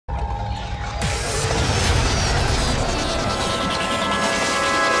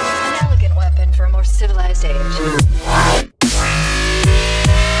stage.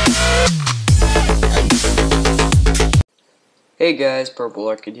 Hey guys,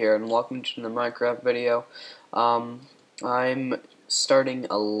 PurpleOrchid here, and welcome to the Minecraft video. I'm starting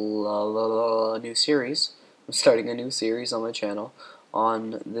a new series. I'm starting a new series on my channel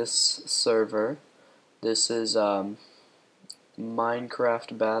on this server. This is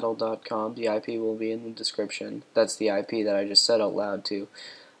minecraftbattle.com. The IP will be in the description. That's the IP that I just said out loud too.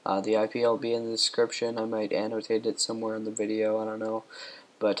 The IP will be in the description. I might annotate it somewhere in the video, I don't know.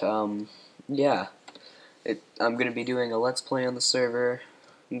 But yeah. I'm going to be doing a Let's Play on the server.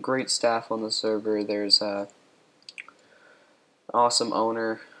 Great staff on the server. There's a awesome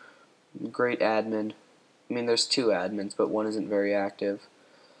owner, great admin. I mean, there's two admins, but one isn't very active.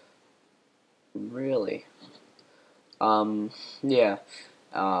 Really. Yeah.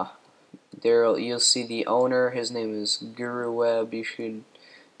 There you'll see the owner. His name is GuruWeb. You should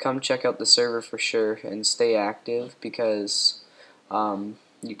come check out the server for sure and stay active because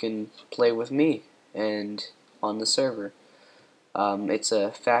you can play with me and on the server. It's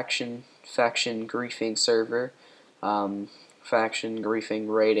a faction griefing server, faction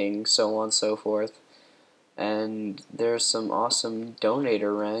griefing rating, so on and so forth. And there's some awesome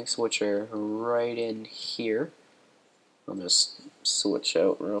donator ranks which are right in here. I'll just switch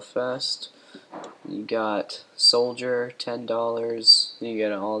out real fast. You got soldier, $10. You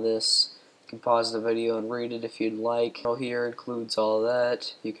get all this. You can pause the video and read it if you'd like. Here includes all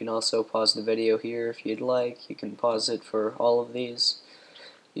that. You can also pause the video here if you'd like. You can pause it for all of these.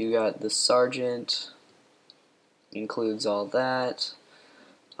 You got the sergeant, includes all that.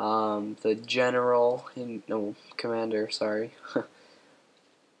 The general, commander, sorry,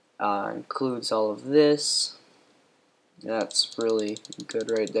 includes all of this. That's really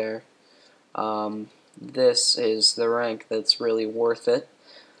good right there. This is the rank that's really worth it.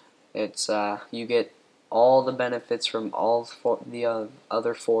 It's you get all the benefits from all the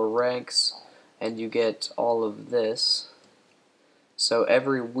other four ranks, and you get all of this. So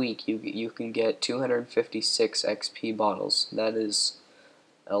every week you can get 256 XP bottles. That is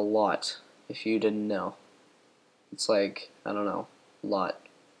a lot if you didn't know. It's like, I don't know, a lot.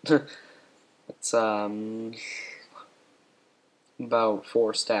 It's about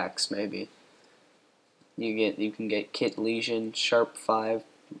 4 stacks maybe. You can get Kit Legion, Sharp 5,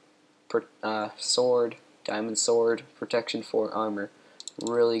 sword, diamond sword, protection 4, armor.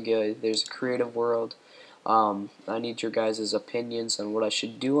 Really good. There's a creative world. I need your guys' opinions on what I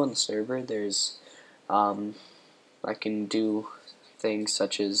should do on the server. There's I can do things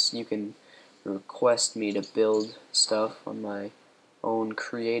such as you can request me to build stuff on my own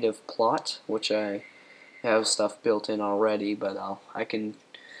creative plot, which I have stuff built in already, but I can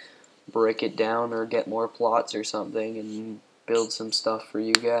break it down or get more plots or something and build some stuff for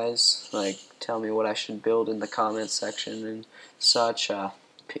you guys. Like, tell me what I should build in the comments section and such.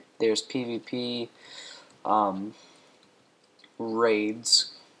 There's PvP,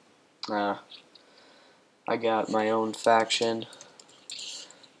 raids. I got my own faction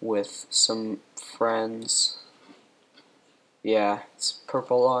with some friends. Yeah, it's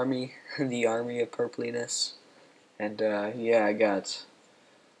Purple Army, the army of purpliness. And yeah, I got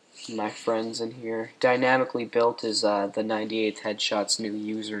my friends in here. Dynamically built is the 98th Headshot's new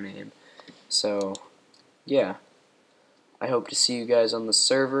username. So yeah, I hope to see you guys on the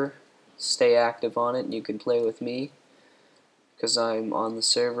server. Stay active on it and you can play with me because I'm on the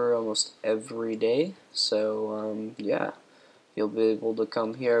server almost every day. So yeah, you'll be able to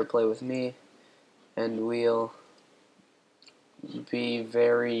come here and play with me and we'll be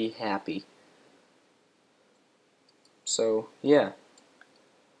very happy. So yeah.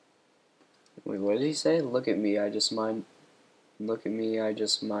 Wait, what did he say? Look at me, I just mined. Look at me, I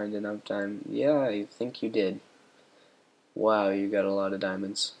just mined enough time. Yeah, I think you did. Wow, you got a lot of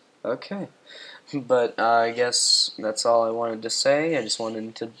diamonds. Okay. But I guess that's all I wanted to say. I just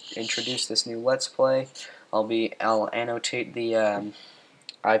wanted to introduce this new Let's Play. I'll annotate the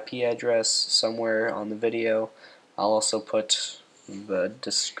IP address somewhere on the video. I'll also put the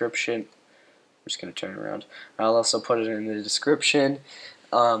description. I'm just gonna turn around. I'll also put it in the description.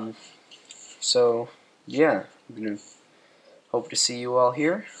 So yeah, I'm gonna hope to see you all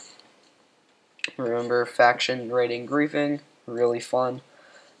here. Remember, faction rating griefing, really fun.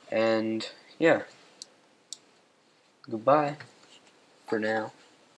 And yeah, goodbye for now.